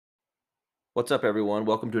What's up, everyone?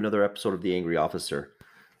 Welcome to another episode of The Angry Officer.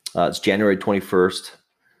 It's January 21st.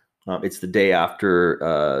 It's the day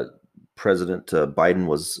after President Biden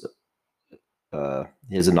was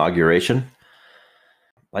his inauguration.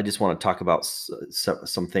 I just want to talk about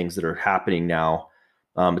some things that are happening now.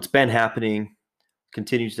 It's been happening,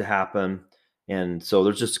 continues to happen. And so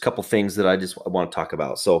there's just a couple things that I want to talk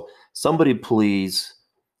about. So somebody please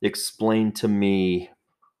explain to me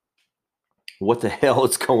what the hell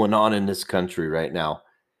is going on in this country right now.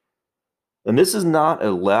 And this is not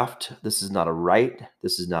a left. This is not a right.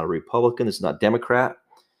 This is not a Republican. This is not Democrat.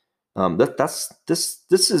 This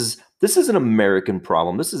is an American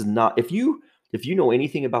problem. This is not. If you know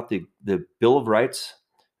anything about the Bill of Rights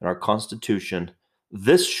and our Constitution,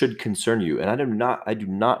 this should concern you. And I do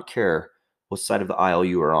not care what side of the aisle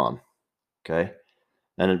you are on. Okay.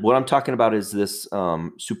 And what I'm talking about is this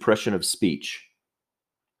suppression of speech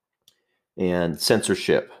and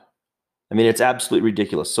censorship. I mean, it's absolutely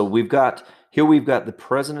ridiculous. So we've got the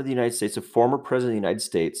president of the United States, a former president of the United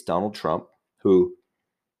States, Donald Trump, who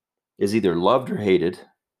is either loved or hated.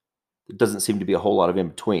 There doesn't seem to be a whole lot of in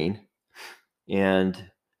between.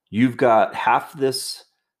 And you've got half this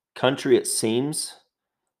country, it seems,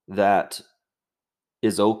 that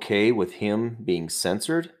is okay with him being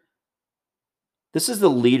censored. This is the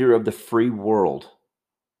leader of the free world.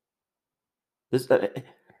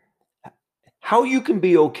 How you can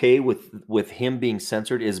be okay with him being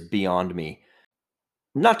censored is beyond me.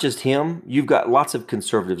 Not just him, you've got lots of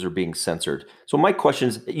conservatives are being censored. So my question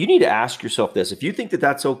is, you need to ask yourself this. If you think that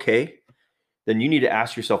that's okay, then you need to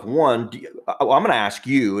ask yourself, one, I'm going to ask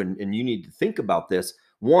you, and you need to think about this.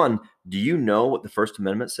 One, do you know what the First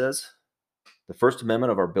Amendment says? The First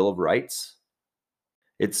Amendment of our Bill of Rights.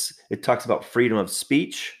 It talks about freedom of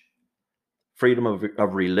speech, freedom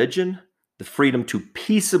of religion, the freedom to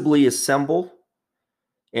peaceably assemble,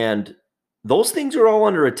 and those things are all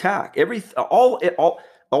under attack.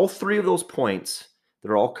 All three of those points that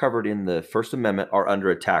are all covered in the First Amendment are under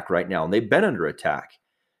attack right now, and they've been under attack.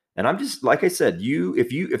 And I'm just, like I said,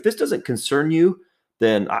 if this doesn't concern you,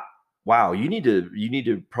 then wow, you need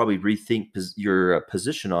to probably rethink your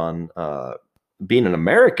position on being an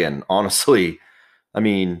American. Honestly, I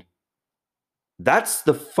mean, that's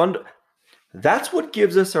what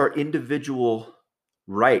gives us our individual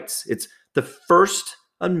rights. It's the First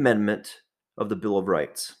Amendment of the Bill of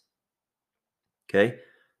Rights. Okay?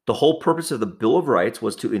 The whole purpose of the Bill of Rights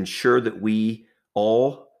was to ensure that we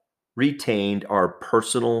all retained our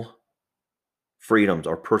personal freedoms,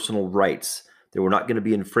 our personal rights. They were not going to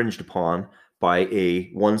be infringed upon by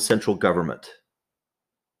one central government.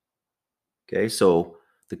 Okay? So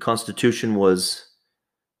the Constitution was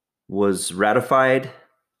ratified.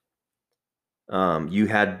 I'm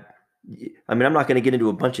not going to get into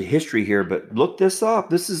a bunch of history here, but look this up.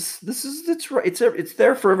 That's right. It's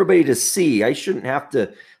there for everybody to see. I shouldn't have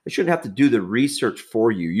to do the research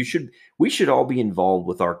for you. We should all be involved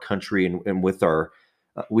with our country and with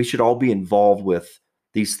we should all be involved with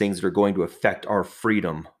these things that are going to affect our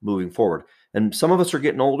freedom moving forward. And some of us are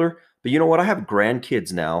getting older, but you know what? I have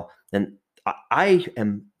grandkids now, and I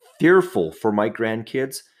am fearful for my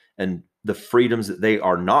grandkids and the freedoms that they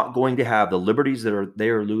are not going to have, the liberties that they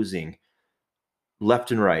are losing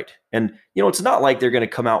left and right. And it's not like they're going to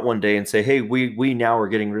come out one day and say, hey, we now are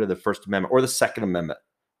getting rid of the First Amendment or the Second Amendment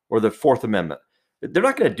or the Fourth Amendment. They're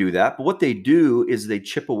not going to do that. But what they do is they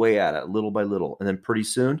chip away at it little by little. And then pretty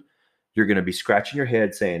soon you're going to be scratching your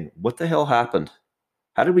head saying, what the hell happened?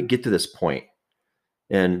 How did we get to this point?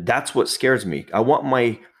 And that's what scares me. I want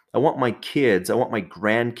my kids, I want my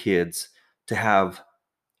grandkids to have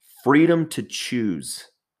freedom to choose.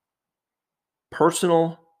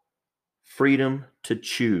 Personal freedom to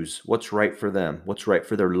choose what's right for them, what's right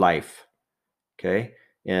for their life. Okay?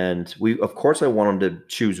 And of course I want them to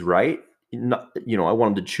choose right. I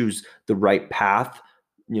want them to choose the right path.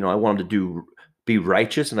 I want them to be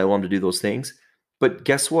righteous, and I want them to do those things. But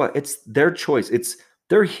guess what? It's their choice.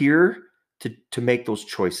 They're here to make those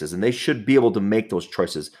choices, and they should be able to make those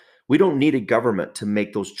choices. We don't need a government to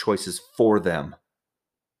make those choices for them.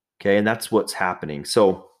 Okay, and that's what's happening.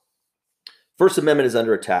 So, First Amendment is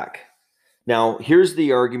under attack. Now, here's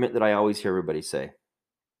the argument that I always hear everybody say.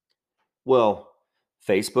 Well,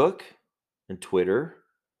 Facebook and Twitter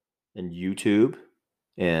and YouTube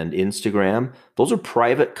and Instagram, those are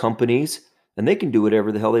private companies, and they can do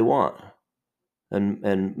whatever the hell they want.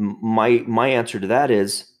 And my answer to that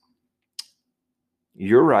is,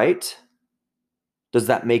 you're right. Does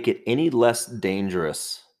that make it any less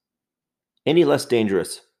dangerous? Any less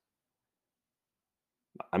dangerous?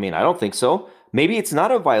 I mean, I don't think so. Maybe it's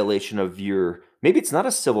not a violation maybe it's not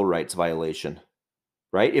a civil rights violation.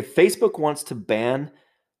 right? If Facebook wants to ban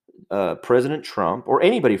President Trump or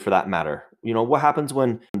anybody for that matter, what happens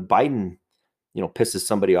when Biden, pisses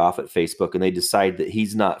somebody off at Facebook and they decide that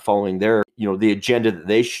he's not following their, the agenda that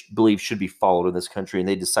they believe should be followed in this country, and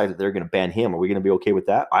they decide that they're going to ban him? Are we going to be okay with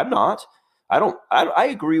that? I'm not. I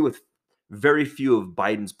agree with very few of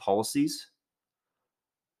Biden's policies,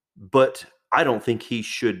 but I don't think he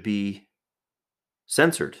should be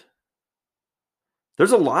censored.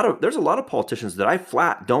 There's a lot of politicians that I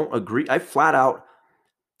flat don't agree. I flat out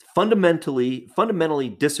fundamentally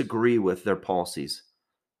disagree with their policies.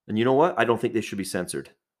 And you know what? I don't think they should be censored.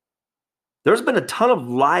 There's been a ton of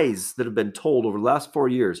lies that have been told over the last 4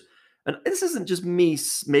 years. And this isn't just me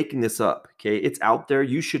making this up, okay? It's out there.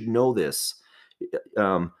 You should know this.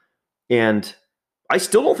 And I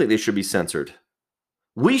still don't think they should be censored.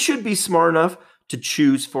 We should be smart enough to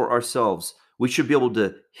choose for ourselves. We should be able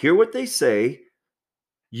to hear what they say,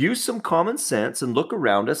 use some common sense, and look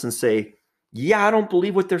around us and say, yeah, I don't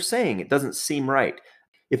believe what they're saying. It doesn't seem right.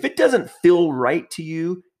 If it doesn't feel right to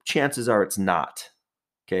you, chances are it's not,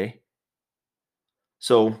 okay?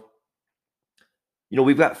 So,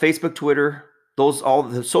 we've got Facebook, Twitter, all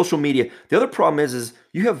the social media. The other problem is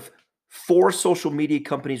you have 4 social media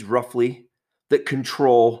companies roughly that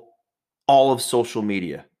control all of social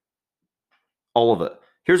media. All of it.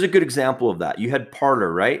 Here's a good example of that. You had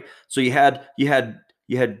Parler, right? So you had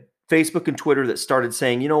Facebook and Twitter that started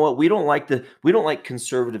saying, you know what, we don't like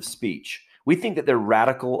conservative speech. We think that they're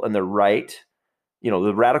radical and they're right.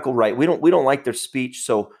 The radical right. We don't like their speech,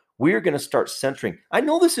 so we're going to start censoring. I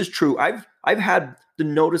know this is true. I've had the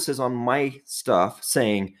notices on my stuff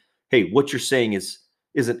saying, hey, what you're saying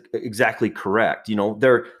isn't exactly correct.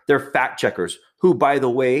 They're fact checkers who, by the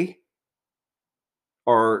way,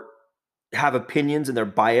 have opinions and they're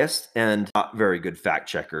biased and not very good fact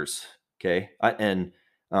checkers. Okay.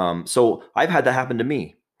 So I've had that happen to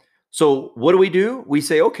me. So what do? We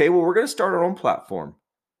say, okay, well, we're going to start our own platform.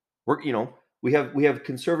 We have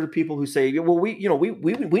conservative people who say, well, we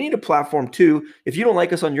need a platform too. If you don't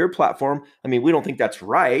like us on your platform, we don't think that's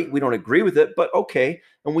right. We don't agree with it, but okay.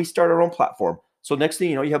 And we start our own platform. So next thing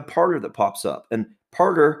you know, you have Parler that pops up, and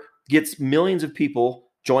Parler gets millions of people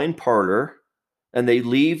join Parler, and they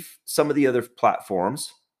leave some of the other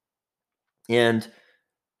platforms. And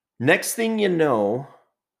next thing you know,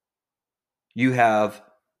 you have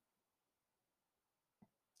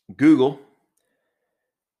Google,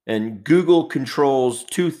 and Google controls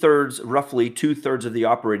roughly two thirds of the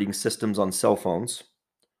operating systems on cell phones.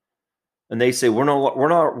 And they say we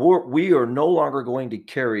are no longer going to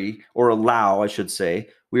carry or allow, I should say,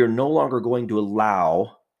 we are no longer going to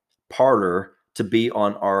allow Parler to be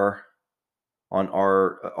on our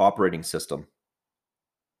operating system.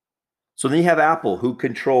 So then you have Apple, who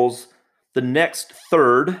controls the next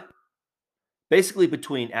third. Basically,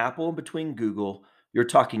 between Apple and between Google, you're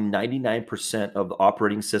talking 99% of the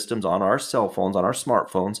operating systems on our cell phones, on our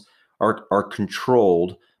smartphones, are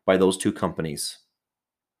controlled by those two companies.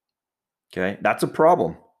 Okay, that's a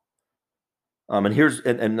problem.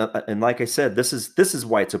 And like I said, this is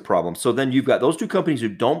why it's a problem. So then you've got those two companies who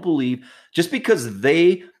don't believe, just because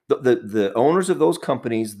the owners of those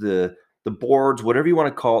companies, the boards, whatever you want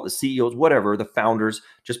to call it, the CEOs, whatever, the founders,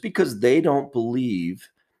 just because they don't believe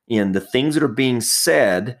in the things that are being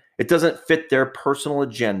said, it doesn't fit their personal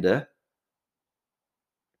agenda.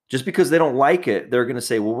 Just because they don't like it, they're going to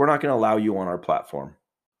say, well, we're not going to allow you on our platform.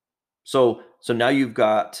 So now you've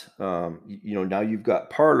got, now you've got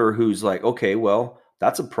Parler, who's like, okay, well,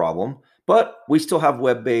 that's a problem, but we still have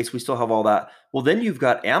web-based, we still have all that. Well, then you've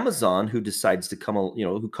got Amazon, who decides to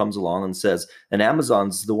who comes along and says, and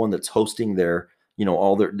Amazon's the one that's hosting their,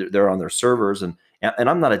 all they're on their servers. And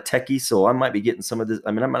I'm not a techie, so I might be getting some of this.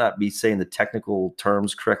 I might not be saying the technical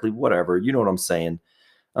terms correctly, whatever, you know what I'm saying?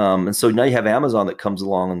 And so now you have Amazon that comes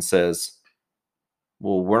along and says,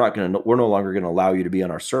 well, we're no longer going to allow you to be on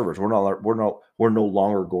our servers. We're no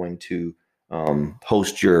longer going to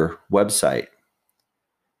host your website.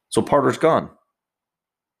 So Parler's gone.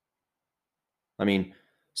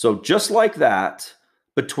 So just like that,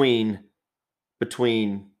 between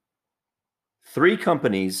 3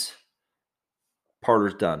 companies,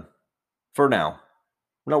 Parler's done for now.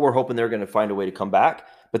 Now we're hoping they're going to find a way to come back,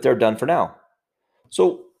 but they're done for now.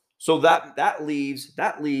 So that leaves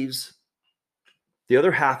the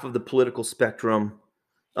other half of the political spectrum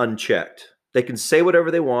unchecked. They can say whatever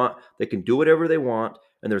they want, they can do whatever they want,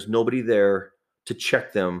 and there's nobody there to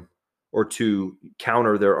check them or to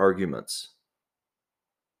counter their arguments.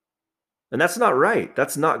 And that's not right.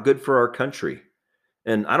 That's not good for our country.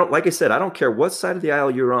 And like I said, I don't care what side of the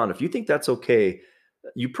aisle you're on. If you think that's okay,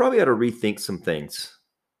 you probably ought to rethink some things.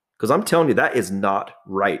 Because I'm telling you, that is not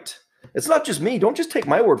right. It's not just me. Don't just take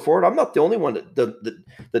my word for it. I'm not the only one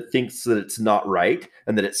that thinks that it's not right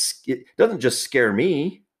and that it doesn't just scare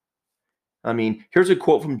me. I mean, here's a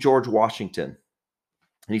quote from George Washington,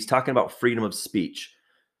 and he's talking about freedom of speech.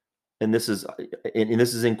 And this is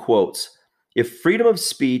in quotes. If freedom of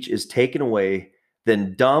speech is taken away,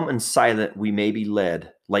 then dumb and silent we may be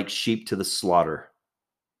led like sheep to the slaughter.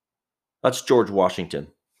 That's George Washington.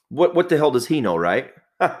 What the hell does he know, right?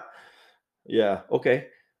 Yeah, okay.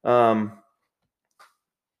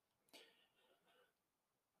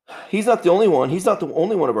 He's not the only one. He's not the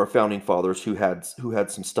only one of our founding fathers who had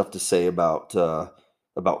some stuff to say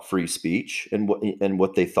about free speech and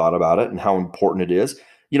what they thought about it and how important it is.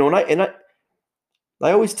 You know,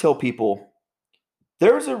 I always tell people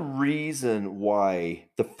there's a reason why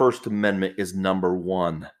the First Amendment is number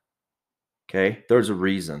one. Okay, there's a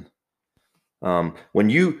reason. When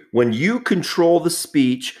you control the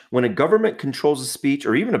speech, when a government controls the speech,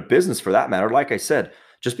 or even a business for that matter, like I said,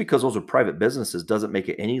 just because those are private businesses doesn't make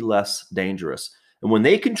it any less dangerous. And when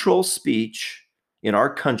they control speech in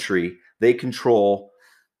our country, they control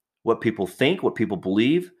what people think, what people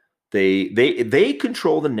believe. They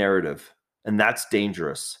control the narrative, and that's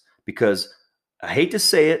dangerous because I hate to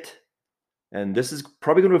say it, and this is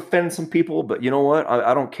probably going to offend some people, but you know what?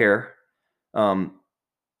 I don't care.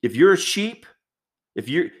 If you're a sheep, if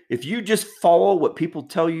you just follow what people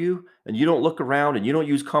tell you and you don't look around and you don't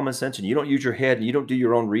use common sense and you don't use your head and you don't do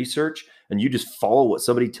your own research and you just follow what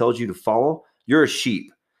somebody tells you to follow, you're a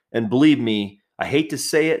sheep. And believe me, I hate to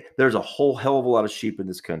say it, there's a whole hell of a lot of sheep in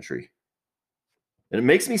this country. And it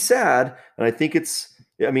makes me sad. And I think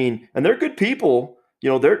I mean, and they're good people. You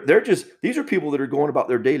know, they're just, these are people that are going about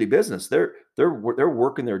their daily business. They're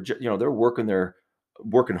working they're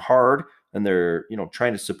working hard, and they're,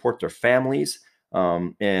 trying to support their families.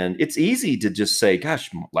 And it's easy to just say, gosh,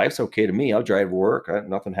 life's okay to me. I'll drive to work.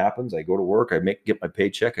 Nothing happens. I go to work. Get my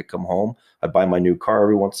paycheck. I come home. I buy my new car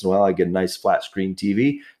every once in a while. I get a nice flat screen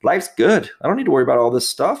TV. Life's good. I don't need to worry about all this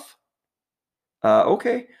stuff.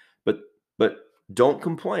 Okay. But don't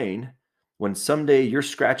complain when someday you're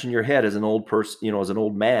scratching your head as an old person, as an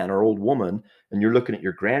old man or old woman, and you're looking at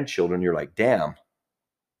your grandchildren. You're like, damn,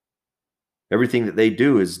 everything that they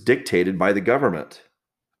do is dictated by the government.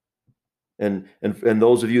 And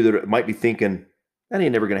those of you that might be thinking that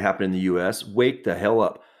ain't never going to happen in the U.S., wake the hell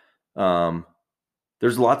up.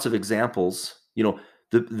 There's lots of examples.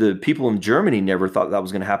 The people in Germany never thought that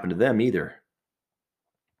was going to happen to them either.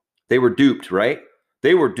 They were duped, right?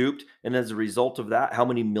 They were duped, and as a result of that, how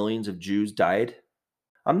many millions of Jews died?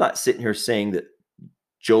 I'm not sitting here saying that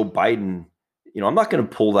Joe Biden. I'm not going to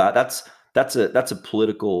pull that. That's a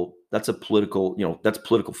political that's political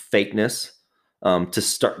fakeness. To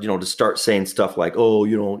start saying stuff like,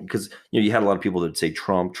 oh, because you had a lot of people that would say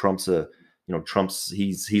Trump's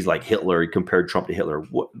he's like Hitler. He compared Trump to Hitler.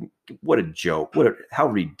 What a joke. How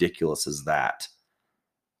ridiculous is that?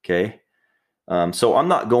 Okay. So I'm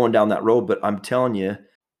not going down that road, but I'm telling you,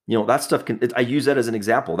 that stuff I use that as an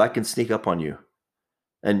example that can sneak up on you.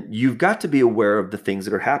 And you've got to be aware of the things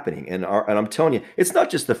that are happening. And I'm telling you, it's not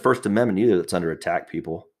just the First Amendment either that's under attack,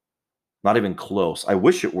 people. Not even close. I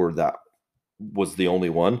wish it were that was the only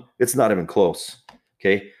one. It's not even close.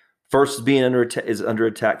 Okay. First is under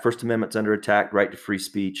attack. First Amendment's under attack. Right to free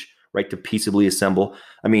speech, right to peaceably assemble.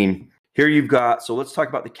 I mean, here you've got, so let's talk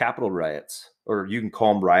about the Capitol riots, or you can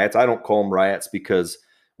call them riots. I don't call them riots because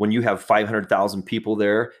when you have 500,000 people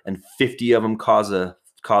there and 50 of them cause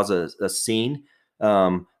a scene,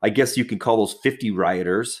 I guess you can call those 50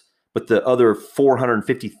 rioters, but the other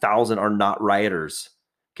 450,000 are not rioters.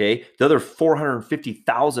 Okay. The other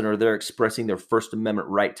 450,000 are there expressing their First Amendment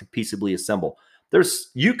right to peaceably assemble.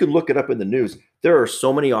 You can look it up in the news. There are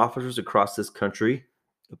so many officers across this country,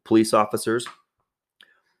 police officers.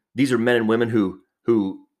 These are men and women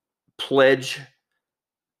who pledge.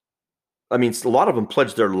 I mean, a lot of them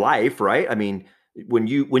pledge their life, right? I mean, when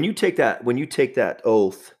you take that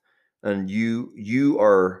oath and you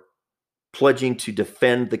are pledging to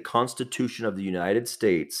defend the Constitution of the United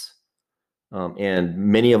States, and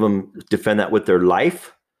many of them defend that with their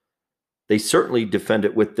life. They certainly defend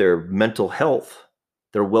it with their mental health,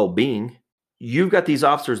 their well-being. You've got these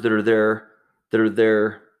officers that are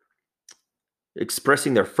there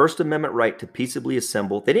expressing their First Amendment right to peaceably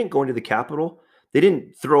assemble. They didn't go into the Capitol. They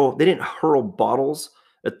didn't hurl bottles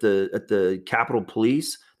at the Capitol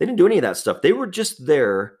Police. They didn't do any of that stuff. They were just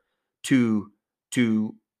there to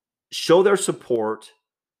show their support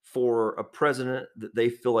for a president that they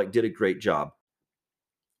feel like did a great job.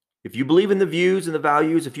 If you believe in the views and the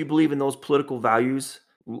values, if you believe in those political values,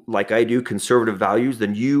 like I do, conservative values,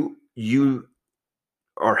 then you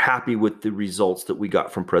are happy with the results that we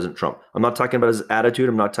got from President Trump. I'm not talking about his attitude.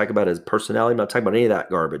 I'm not talking about his personality. I'm not talking about any of that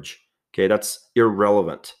garbage. Okay, that's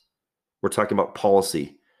irrelevant. We're talking about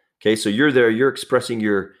policy. Okay, so you're there. You're expressing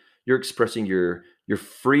your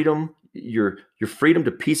freedom, your freedom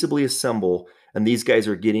to peaceably assemble, and these guys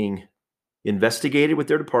are getting investigated with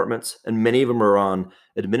their departments, and many of them are on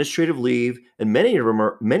administrative leave, and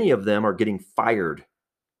many of them are getting fired.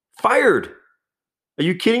 Fired. Are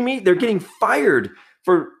you kidding me? They're getting fired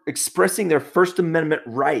for expressing their First Amendment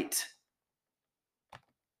right.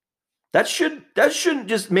 That shouldn't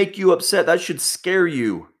just make you upset. That should scare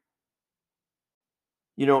you.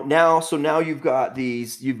 Now you've got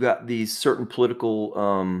these certain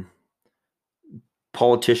political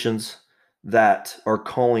politicians that are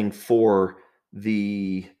calling for how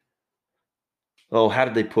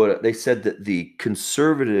did they put it? They said that the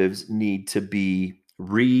conservatives need to be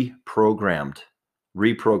reprogrammed.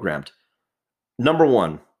 Number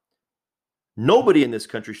one, nobody in this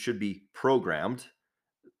country should be programmed.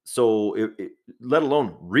 So let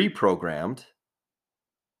alone reprogrammed.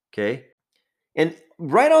 Okay. And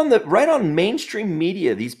right on mainstream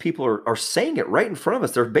media, these people are saying it right in front of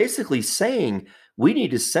us. They're basically saying we need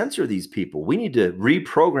to censor these people. We need to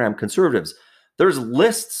reprogram conservatives. There's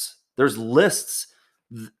lists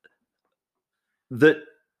that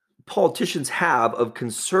politicians have of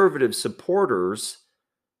conservative supporters,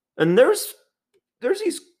 and there's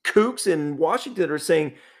these kooks in Washington that are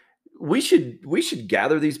saying we should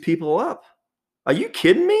gather these people up. Are you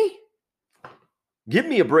kidding me? Give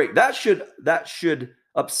me a break. That should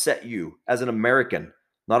upset you as an American,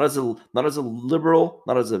 not as a liberal,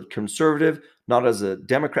 not as a conservative, not as a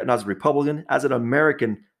Democrat, not as a Republican. As an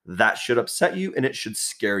American, that should upset you, and it should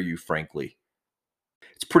scare you, frankly.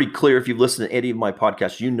 It's pretty clear if you've listened to any of my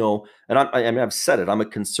podcasts, and I've said it, I'm a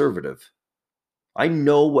conservative. I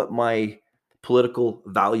know what my political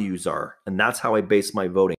values are, and that's how I base my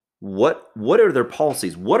voting. What are their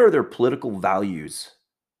policies? What are their political values?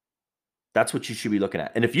 That's what you should be looking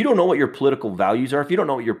at. And if you don't know what your political values are, if you don't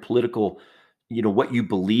know what your political, what you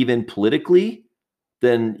believe in politically,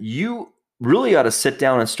 then you really ought to sit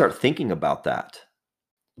down and start thinking about that.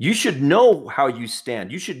 You should know how you stand.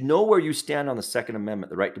 You should know where you stand on the Second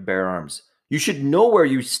Amendment, the right to bear arms. You should know where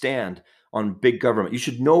you stand on big government. You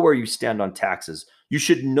should know where you stand on taxes. You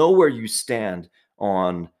should know where you stand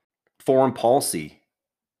on foreign policy.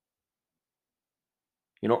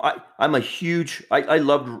 I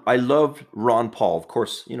loved Ron Paul. Of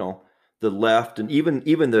course, the left and even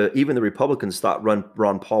the Republicans thought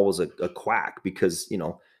Ron Paul was a quack because,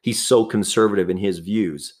 he's so conservative in his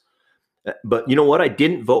views. But you know what? I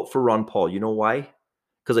didn't vote for Ron Paul. You know why?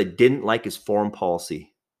 Because I didn't like his foreign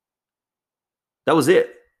policy. That was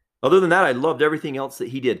it. Other than that, I loved everything else that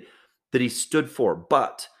he did, that he stood for.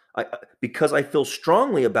 But because I feel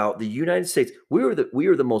strongly about the United States, we are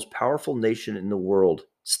the most powerful nation in the world,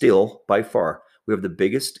 still by far. We have the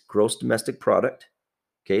biggest gross domestic product,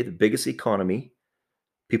 okay, the biggest economy.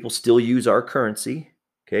 People still use our currency,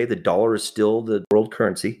 okay. The dollar is still the world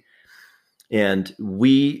currency. And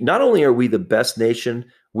we not only are we the best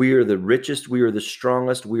nation, we are the richest, we are the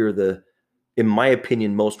strongest, we are the, in my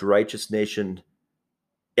opinion, most righteous nation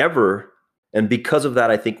ever. And because of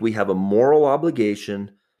that, I think we have a moral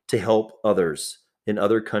obligation to help others in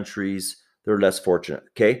other countries that are less fortunate.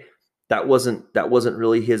 Okay. That wasn't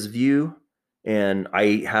really his view. And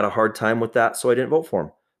I had a hard time with that. So I didn't vote for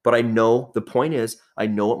him. But the point is, I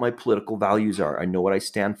know what my political values are. I know what I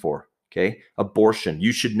stand for. Okay. Abortion.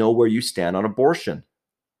 You should know where you stand on abortion.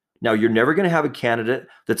 Now, you're never going to have a candidate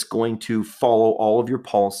that's going to follow all of your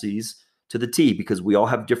policies to the T, because we all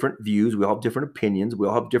have different views. We all have different opinions. We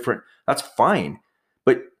all have different, that's fine.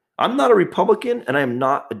 But I'm not a Republican and I am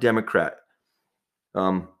not a Democrat.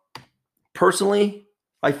 Personally,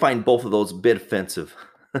 I find both of those a bit offensive.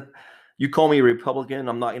 You call me a Republican,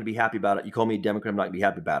 I'm not going to be happy about it. You call me a Democrat, I'm not going to be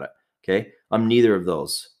happy about it. Okay. I'm neither of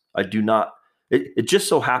those. I do not. It just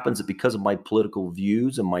so happens that because of my political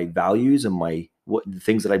views and my values and the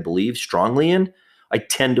things that I believe strongly in, I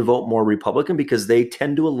tend to vote more Republican because they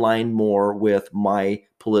tend to align more with my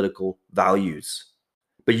political values.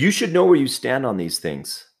 But you should know where you stand on these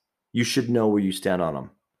things. You should know where you stand on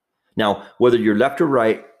them. Now, whether you're left or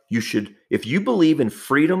right, you should, if you believe in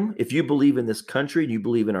freedom, if you believe in this country, and you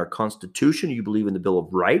believe in our Constitution, you believe in the Bill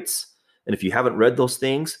of Rights, and if you haven't read those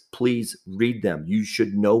things, please read them. You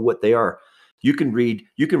should know what they are. You can read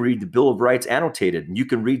the Bill of Rights annotated, and you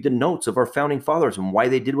can read the notes of our founding fathers and why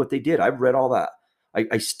they did what they did. I've read all that.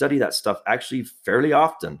 I study that stuff actually fairly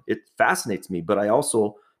often. It fascinates me, but I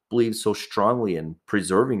also believe so strongly in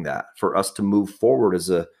preserving that for us to move forward as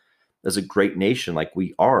a great nation like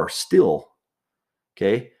we are still.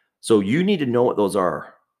 Okay. So you need to know what those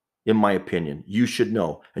are, in my opinion. You should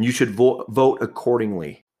know, and you should vote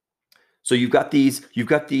accordingly. So you've got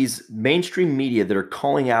these mainstream media that are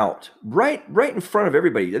calling out right in front of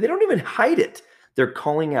everybody. They don't even hide it. They're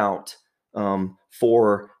calling out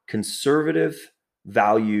for conservative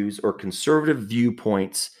values or conservative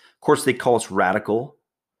viewpoints. Of course, they call us radical.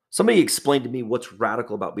 Somebody explained to me what's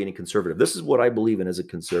radical about being a conservative. This is what I believe in as a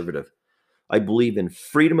conservative. I believe in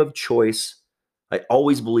freedom of choice. I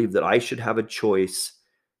always believe that I should have a choice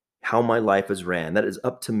how my life is ran. That is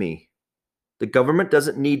up to me. The government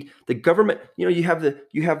doesn't need the government. You have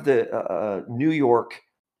the New York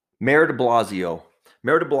Mayor de Blasio.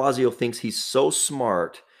 Mayor de Blasio thinks he's so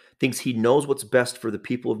smart, thinks he knows what's best for the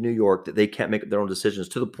people of New York, that they can't make their own decisions,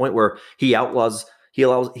 to the point where he outlaws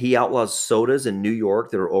sodas in New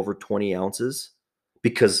York that are over 20 ounces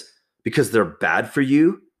because they're bad for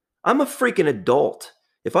you. I'm a freaking adult.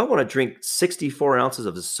 If I want to drink 64 ounces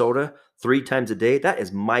of soda 3 times a day, that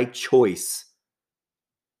is my choice.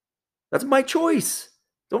 That's my choice.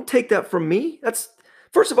 Don't take that from me.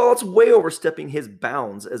 First of all, it's way overstepping his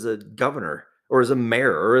bounds as a governor or as a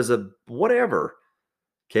mayor or as a whatever.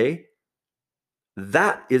 Okay.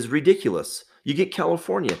 That is ridiculous. You get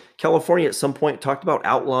California. California at some point talked about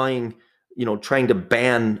outlawing, trying to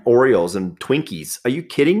ban Oreos and Twinkies. Are you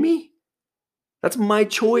kidding me? That's my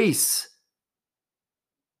choice.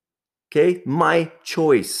 Okay. My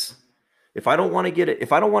choice. If I don't want to get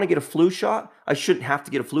a flu shot, I shouldn't have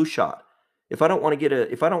to get a flu shot. If I don't want to get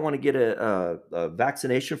a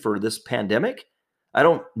vaccination for this pandemic,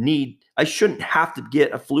 I shouldn't have to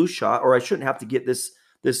get a flu shot, or I shouldn't have to get this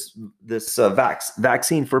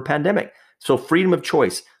vaccine for a pandemic. So freedom of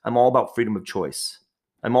choice. I'm all about freedom of choice.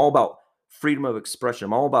 I'm all about freedom of expression.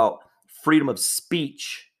 I'm all about freedom of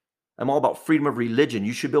speech. I'm all about freedom of religion.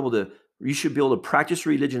 You should be able to practice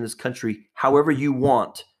religion in this country however you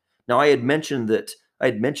want. Now, I had mentioned that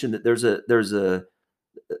there's an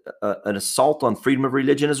assault on freedom of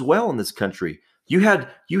religion as well in this country. You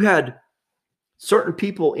had certain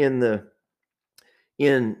people in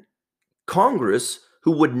Congress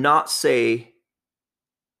who would not say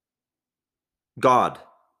God.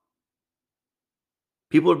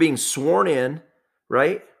 People are being sworn in,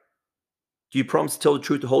 right? Do you promise to tell the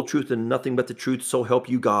truth, the whole truth, and nothing but the truth, so help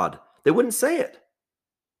you God? They wouldn't say it.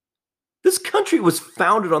 This country was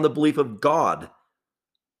founded on the belief of God.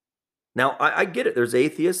 Now, I get it. There's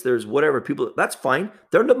atheists, there's whatever people. That's fine.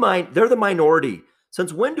 They're the minority.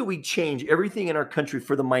 Since when do we change everything in our country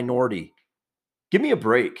for the minority? Give me a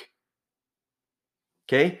break.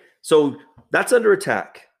 Okay? So that's under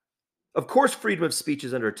attack. Of course, freedom of speech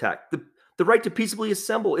is under attack. The right to peaceably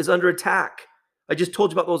assemble is under attack. I just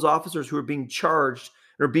told you about those officers who are being charged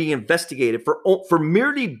and are being investigated for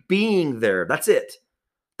merely being there. That's it.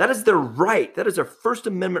 That is their right. That is their First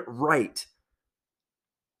Amendment right.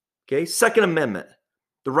 Okay, Second Amendment,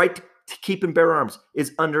 the right to keep and bear arms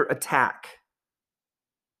is under attack.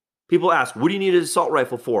 People ask, what do you need an assault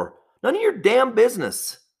rifle for? None of your damn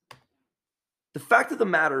business. The fact of the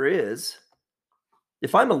matter is,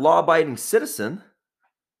 if I'm a law-abiding citizen,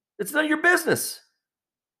 it's none of your business.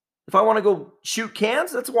 If I want to go shoot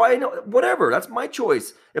cans, that's why I know, whatever, that's my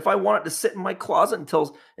choice. If I want it to sit in my closet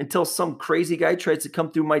until some crazy guy tries to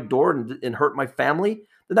come through my door and hurt my family,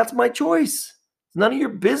 then that's my choice. It's none of your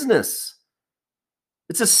business.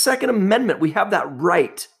 It's a Second Amendment. We have that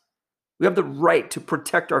right. We have the right to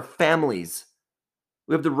protect our families.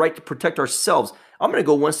 We have the right to protect ourselves. I'm going to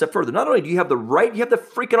go one step further. Not only do you have the right, you have the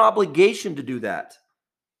freaking obligation to do that.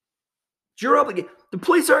 It's your obligation. The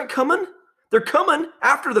police aren't coming. They're coming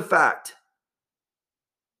after the fact.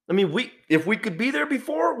 I mean, if we could be there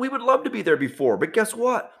before, we would love to be there before. But guess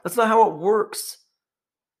what? That's not how it works.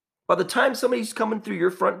 By the time somebody's coming through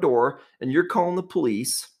your front door and you're calling the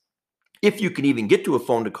police, if you can even get to a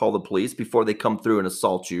phone to call the police before they come through and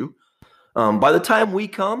assault you, by the time we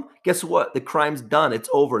come, guess what? The crime's done. It's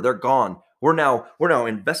over. They're gone. We're now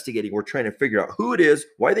investigating. We're trying to figure out who it is,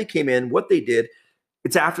 why they came in, what they did.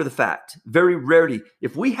 It's after the fact. Very rarely.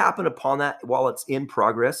 If we happen upon that while it's in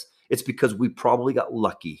progress, it's because we probably got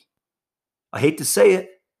lucky. I hate to say it.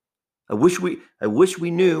 I wish we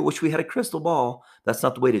knew, wish we had a crystal ball. That's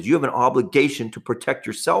not the way it is. You have an obligation to protect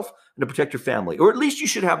yourself and to protect your family, or at least you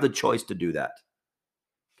should have the choice to do that.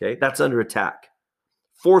 Okay, that's under attack.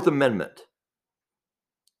 Fourth Amendment,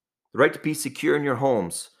 the right to be secure in your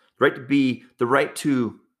homes, the right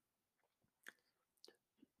to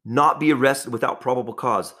not be arrested without probable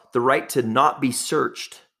cause, the right to not be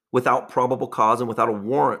searched without probable cause and without a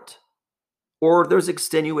warrant, or there's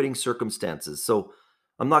extenuating circumstances. So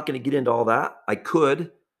I'm not going to get into all that. I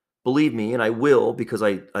could, Believe me, and I will, because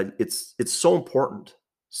it's so important,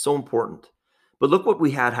 so important. But look what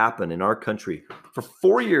we had happen in our country for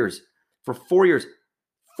 4 years. For 4 years,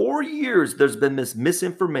 4 years, there's been this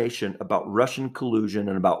misinformation about Russian collusion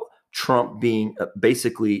and about Trump being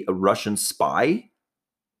basically a Russian spy.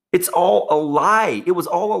 It's all a lie. It was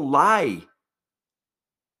all a lie.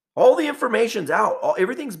 All the information's out.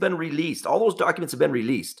 Everything's been released. All those documents have been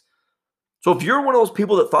released. So if you're one of those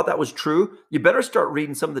people that thought that was true, you better start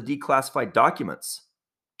reading some of the declassified documents.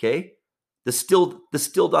 Okay? The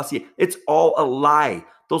still dossier. It's all a lie.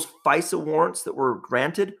 Those FISA warrants that were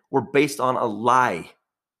granted were based on a lie.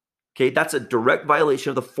 Okay? That's a direct violation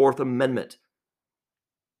of the Fourth Amendment.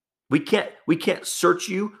 We can't search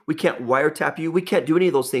you. We can't wiretap you. We can't do any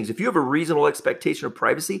of those things. If you have a reasonable expectation of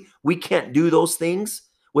privacy, we can't do those things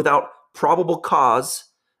without probable cause,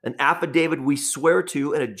 an affidavit we swear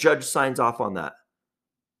to, and a judge signs off on that.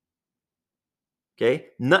 Okay?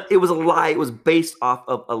 It was a lie. It was based off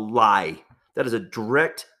of a lie. That is a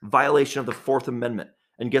direct violation of the Fourth Amendment.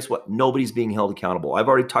 And guess what? Nobody's being held accountable. I've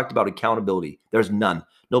already talked about accountability. There's none.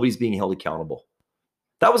 Nobody's being held accountable.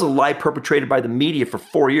 That was a lie perpetrated by the media for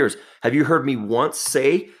 4 years. Have you heard me once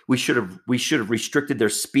say we should have restricted their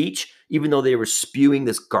speech, even though they were spewing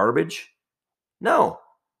this garbage? No.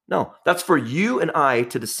 That's for you and I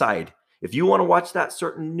to decide. If you want to watch that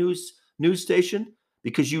certain news station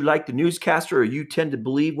because you like the newscaster or you tend to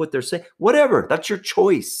believe what they're saying, whatever, that's your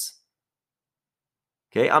choice.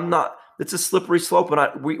 Okay, it's a slippery slope,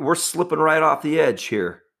 and we're slipping right off the edge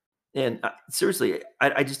here. And seriously,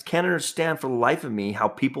 I just can't understand for the life of me how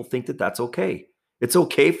people think that that's okay. It's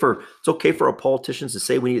okay for our politicians to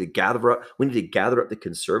say we need to gather up the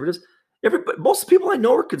conservatives. Most people I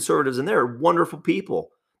know are conservatives, and they're wonderful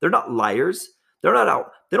people. They're not liars. They're not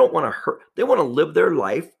out. They don't want to hurt. They want to live their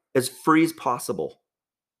life as free as possible.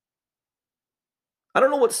 I don't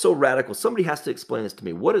know what's so radical. Somebody has to explain this to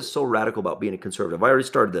me. What is so radical about being a conservative? I already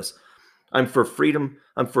started this. I'm for freedom.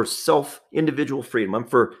 I'm for individual freedom. I'm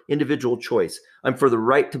for individual choice. I'm for the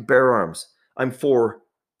right to bear arms. I'm for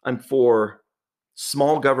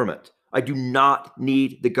small government. I do not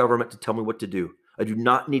need the government to tell me what to do. I do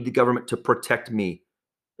not need the government to protect me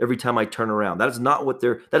every time I turn around. That is not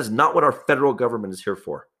what our federal government is here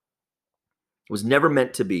for. It was never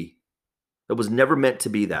meant to be. It was never meant to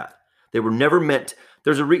be that. They were never meant.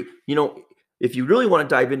 If you really want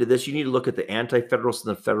to dive into this, you need to look at the Anti-Federalists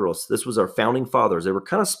and the Federalists. This was our founding fathers. They were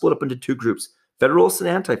kind of split up into two groups, Federalists and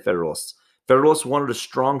Anti-Federalists. Federalists wanted a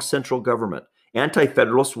strong central government.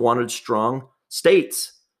 Anti-Federalists wanted strong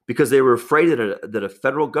states because they were afraid that a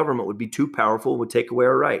federal government would be too powerful and would take away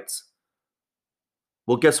our rights.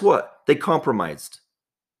 Well, guess what? They compromised.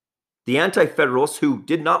 The Anti-Federalists, who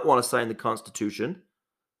did not want to sign the Constitution,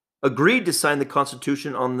 agreed to sign the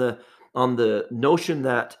Constitution on the notion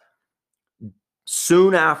that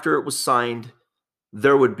soon after it was signed,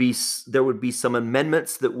 there would be some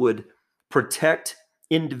amendments that would protect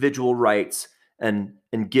individual rights and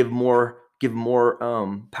give more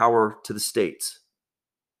power to the states.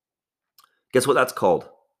 Guess what that's called?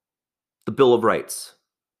 The Bill of Rights.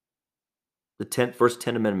 The first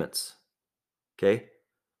 10 amendments. Okay?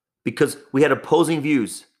 Because we had opposing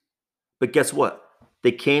views. But guess what?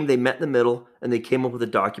 They met in the middle, and they came up with a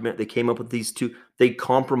document. They came up with these two. They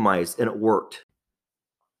compromised, and it worked.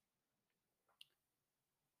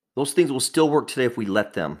 Those things will still work today if we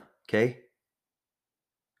let them, okay?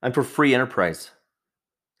 I'm for free enterprise.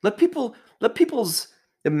 Let people's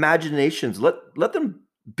imaginations, let them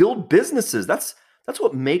build businesses. That's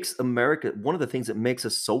what makes America, one of the things that makes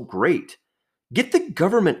us so great. Get the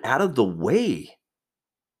government out of the way.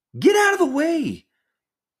 Get out of the way.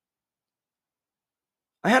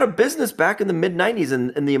 I had a business back in the mid-90s,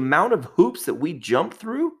 and the amount of hoops that we jumped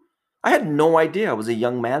through, I had no idea. I was a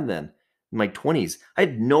young man then, in my 20s. I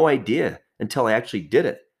had no idea until I actually did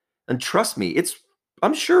it. And trust me,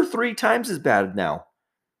 I'm sure 3 times as bad now.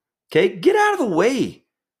 Okay? Get out of the way.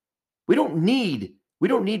 We don't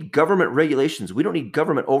need government regulations. We don't need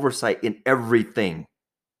government oversight in everything.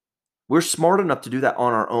 We're smart enough to do that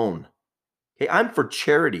on our own. Okay? I'm for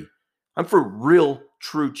charity. I'm for real,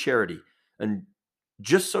 true charity. And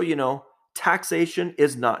just so you know, taxation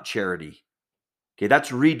is not charity. Okay,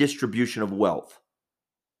 that's redistribution of wealth.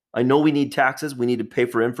 I know we need taxes. We need to pay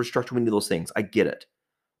for infrastructure. We need those things. I get it.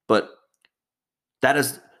 But that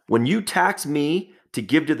is, when you tax me to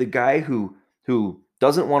give to the guy who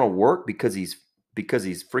doesn't want to work because he's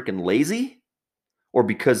freaking lazy, or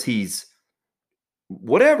because he's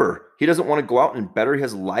whatever, he doesn't want to go out and better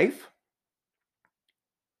his life,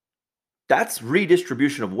 that's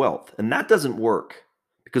redistribution of wealth. And that doesn't work.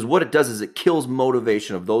 Because what it does is it kills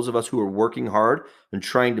motivation of those of us who are working hard and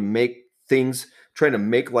trying to make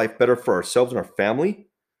life better for ourselves and our family.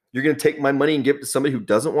 You're going to take my money and give it to somebody who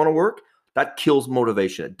doesn't want to work? That kills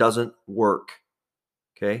motivation. It doesn't work.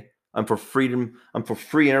 Okay? I'm for freedom. I'm for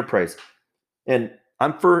free enterprise. And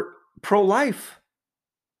I'm for pro-life.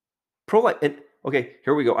 Pro-life. And okay,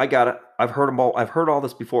 here we go. I got it. I've heard all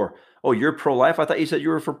this before. Oh, you're pro-life? I thought you said you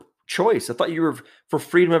were for choice. I thought you were for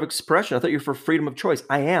freedom of expression. I thought you were for freedom of choice.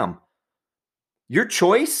 I am. Your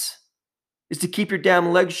choice is to keep your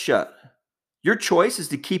damn legs shut. Your choice is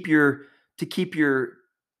to keep your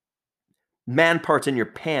man parts in your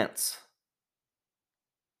pants.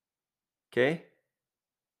 Okay?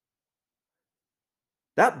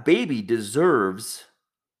 That baby deserves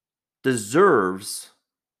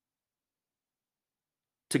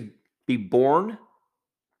to be born.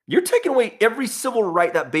 You're taking away every civil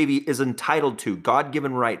right that baby is entitled to,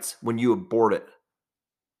 God-given rights, when you abort it.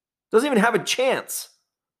 Doesn't even have a chance.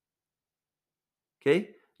 Okay?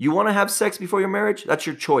 You want to have sex before your marriage? That's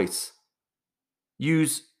your choice.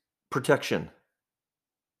 Use protection.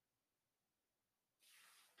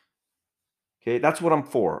 Okay? That's what I'm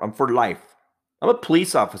for. I'm for life. I'm a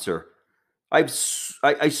police officer. I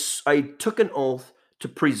took an oath to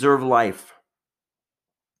preserve life.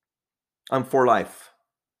 I'm for life.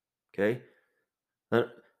 Okay?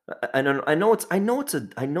 I know it's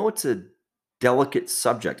a delicate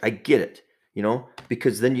subject. I get it,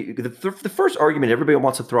 because then the first argument everybody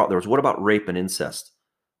wants to throw out there is, what about rape and incest?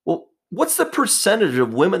 Well, what's the percentage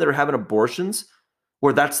of women that are having abortions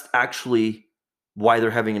where that's actually why they're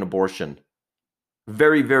having an abortion?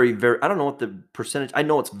 Very, very, very, I don't know what the percentage, I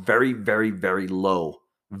know it's very, very, very low.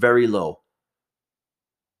 Very low.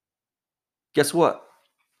 Guess what?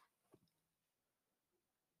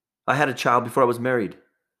 I had a child before I was married.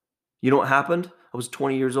 You know what happened? I was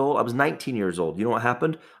 20 years old. I was 19 years old. You know what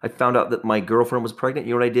happened? I found out that my girlfriend was pregnant.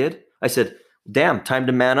 You know what I did? I said, damn, time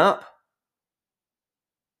to man up.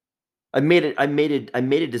 I made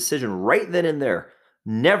a decision right then and there.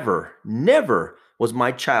 Never, never was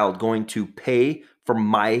my child going to pay for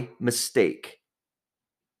my mistake.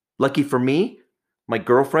 Lucky for me, my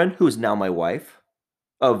girlfriend, who is now my wife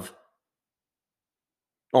of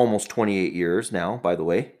almost 28 years now, by the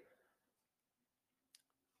way,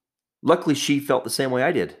 luckily she felt the same way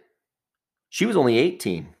I did. She was only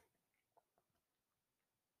 18.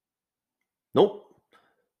 Nope.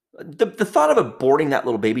 The thought of aborting that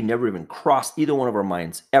little baby never even crossed either one of our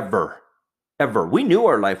minds, ever. We knew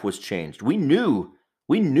our life was changed. We knew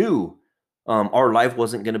our life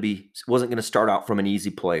wasn't going to start out from an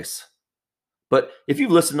easy place. But if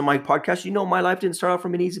you've listened to my podcast, you know my life didn't start out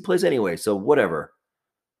from an easy place anyway. So whatever.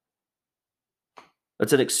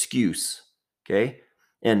 That's an excuse. Okay.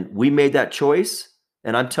 And we made that choice.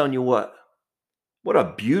 And I'm telling you what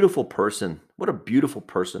a beautiful person. What a beautiful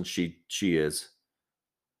person she is.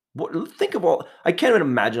 I can't even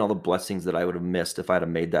imagine all the blessings that I would have missed if I'd have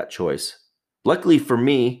made that choice. Luckily for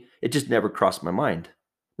me, it just never crossed my mind.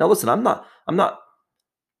 Now listen, I'm not,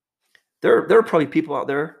 there are probably people out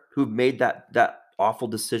there who've made that awful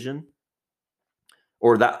decision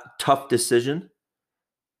or that tough decision.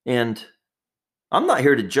 And I'm not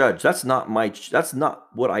here to judge. That's not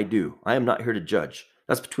what I do. I am not here to judge.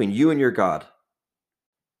 That's between you and your God.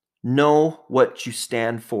 Know what you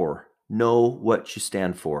stand for. Know what you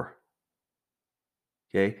stand for.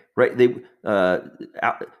 Okay, right?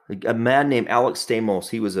 A man named Alex Stamos.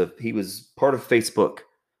 He was part of Facebook.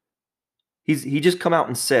 He just come out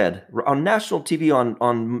and said on national TV,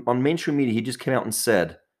 on mainstream media. He just came out and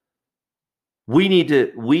said, we need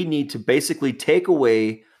to basically take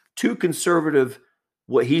away two conservative,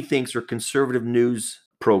 what he thinks are conservative news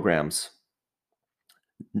programs,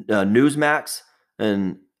 Newsmax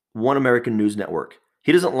and One American News Network.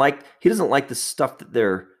 He doesn't like the stuff that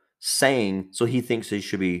they're saying, so he thinks they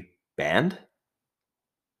should be banned.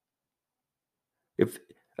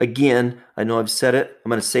 Again, I know I've said it, I'm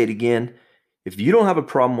going to say it again. If you don't have a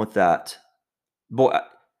problem with that, boy,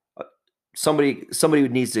 somebody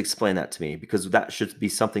needs to explain that to me, because that should be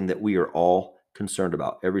something that we are all concerned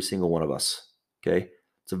about, every single one of us. Okay,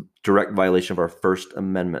 it's a direct violation of our First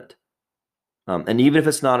Amendment. And even if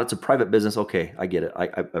it's not, it's a private business. Okay, I get it.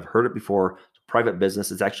 I've heard it before. It's a private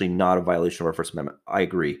business. It's actually not a violation of our First Amendment. I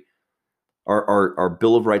agree. Our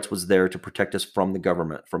Bill of Rights was there to protect us from the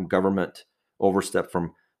government, from government overstep,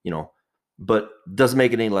 but doesn't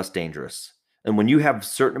make it any less dangerous. And when you have a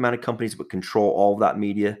certain amount of companies that control all of that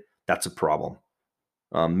media, that's a problem.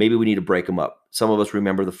 Maybe we need to break them up. Some of us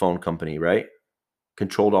remember the phone company, right?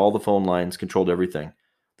 Controlled all the phone lines, controlled everything.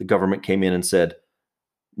 The government came in and said,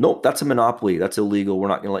 Nope, that's a monopoly. That's illegal. We're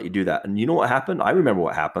not going to let you do that. And you know what happened? I remember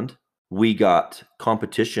what happened. We got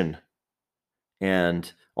competition,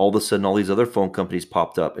 and all of a sudden, all these other phone companies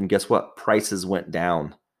popped up. And guess what? Prices went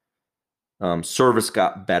down. Service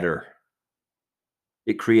got better.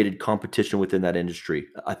 It created competition within that industry.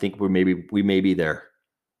 I think we may be there.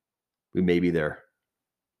 We may be there.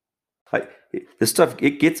 This stuff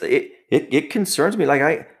it concerns me.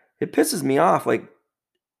 It pisses me off.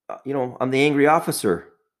 I'm the angry officer.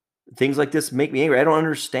 Things like this make me angry. I don't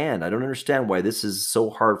understand. I don't understand why this is so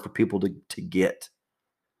hard for people to get.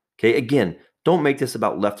 Okay, again, don't make this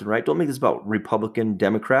about left and right. Don't make this about Republican,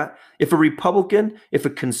 Democrat. If a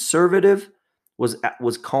conservative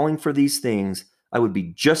was calling for these things, I would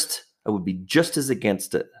be just as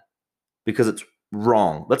against it, because it's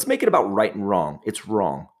wrong. Let's make it about right and wrong. It's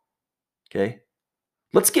wrong. Okay?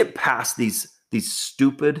 Let's get past these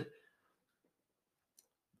stupid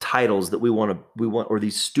titles that we want, or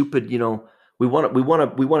these stupid, we want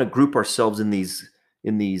to group ourselves in these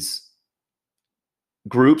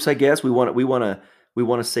groups, I guess. We want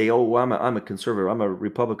to say, oh, well, I'm a conservative, I'm a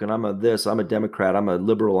Republican, I'm a this, I'm a Democrat, I'm a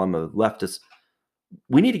liberal, I'm a leftist.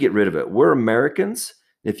 We need to get rid of it. We're Americans.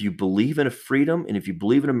 If you believe in freedom, and if you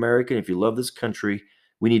believe in America, and if you love this country,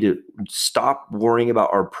 we need to stop worrying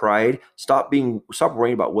about our pride. Stop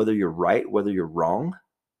worrying about whether you're right, whether you're wrong.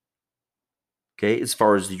 Okay, as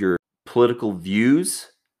far as your political views,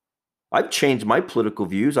 I've changed my political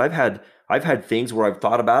views. I've had things where I've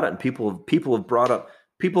thought about it, and people have brought up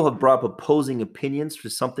opposing opinions for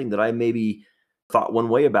something that I maybe thought one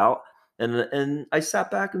way about, and I sat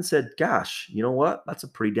back and said, "Gosh, you know what? That's a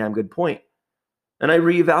pretty damn good point." And I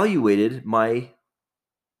reevaluated my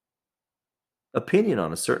opinion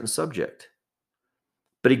on a certain subject.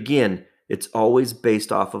 But again, it's always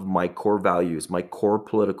based off of my core values, my core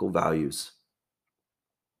political values.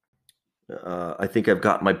 I think I've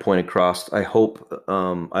got my point across. I hope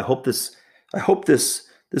this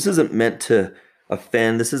isn't meant to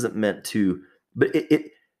offend. This isn't meant to, but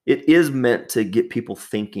it is meant to get people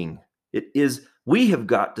thinking. It is. We have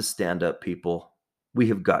got to stand up, people. We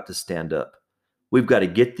have got to stand up. We've got to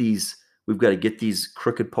get these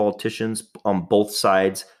crooked politicians on both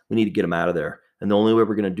sides. We need to get them out of there. And the only way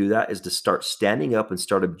we're going to do that is to start standing up and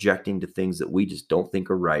start objecting to things that we just don't think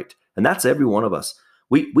are right. And that's every one of us.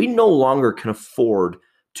 We no longer can afford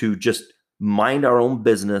to just mind our own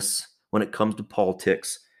business when it comes to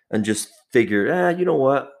politics and just figure, you know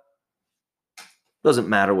what? Doesn't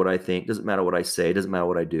matter what I think, doesn't matter what I say, doesn't matter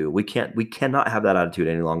what I do. We cannot have that attitude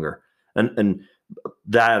any longer. And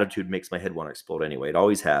that attitude makes my head want to explode anyway. It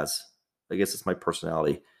always has. I guess it's my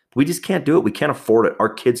personality. We just can't do it. We can't afford it.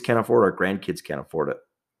 Our kids can't afford it. Our grandkids can't afford it.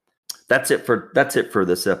 That's it for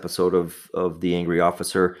this episode of The Angry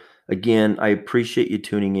Officer. Again, I appreciate you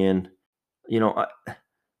tuning in. I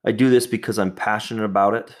do this because I'm passionate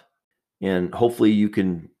about it, and hopefully you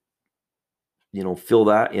can, feel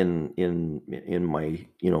that in my,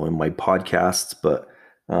 in my podcasts. But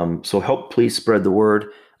so help please spread the word.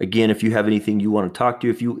 Again, if you have anything you want to talk to,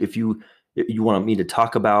 if you want me to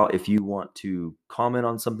talk about, if you want to comment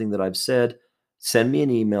on something that I've said, send me an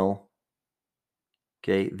email.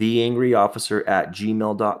 Okay,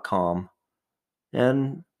 theangryofficer@gmail.com.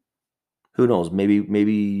 And who knows, maybe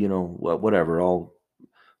whatever. I'll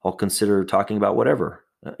consider talking about whatever.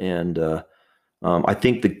 And I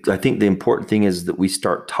think the important thing is that we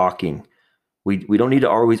start talking. We don't need to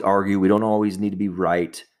always argue. We don't always need to be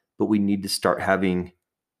right, but we need to start having,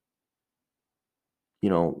 we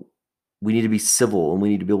need to be civil, and we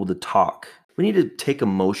need to be able to talk. We need to take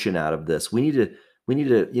emotion out of this. We need to,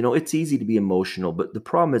 it's easy to be emotional, but the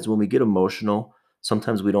problem is when we get emotional,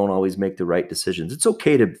 sometimes we don't always make the right decisions. It's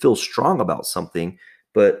okay to feel strong about something,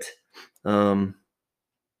 but I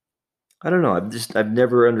don't know. I've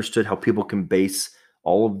never understood how people can base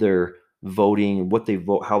all of their voting, what they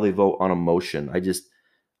vote, how they vote on emotion. I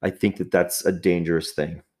think that that's a dangerous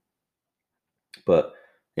thing. But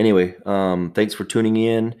anyway, thanks for tuning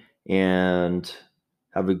in, and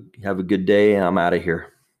have a good day. I'm out of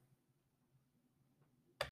here.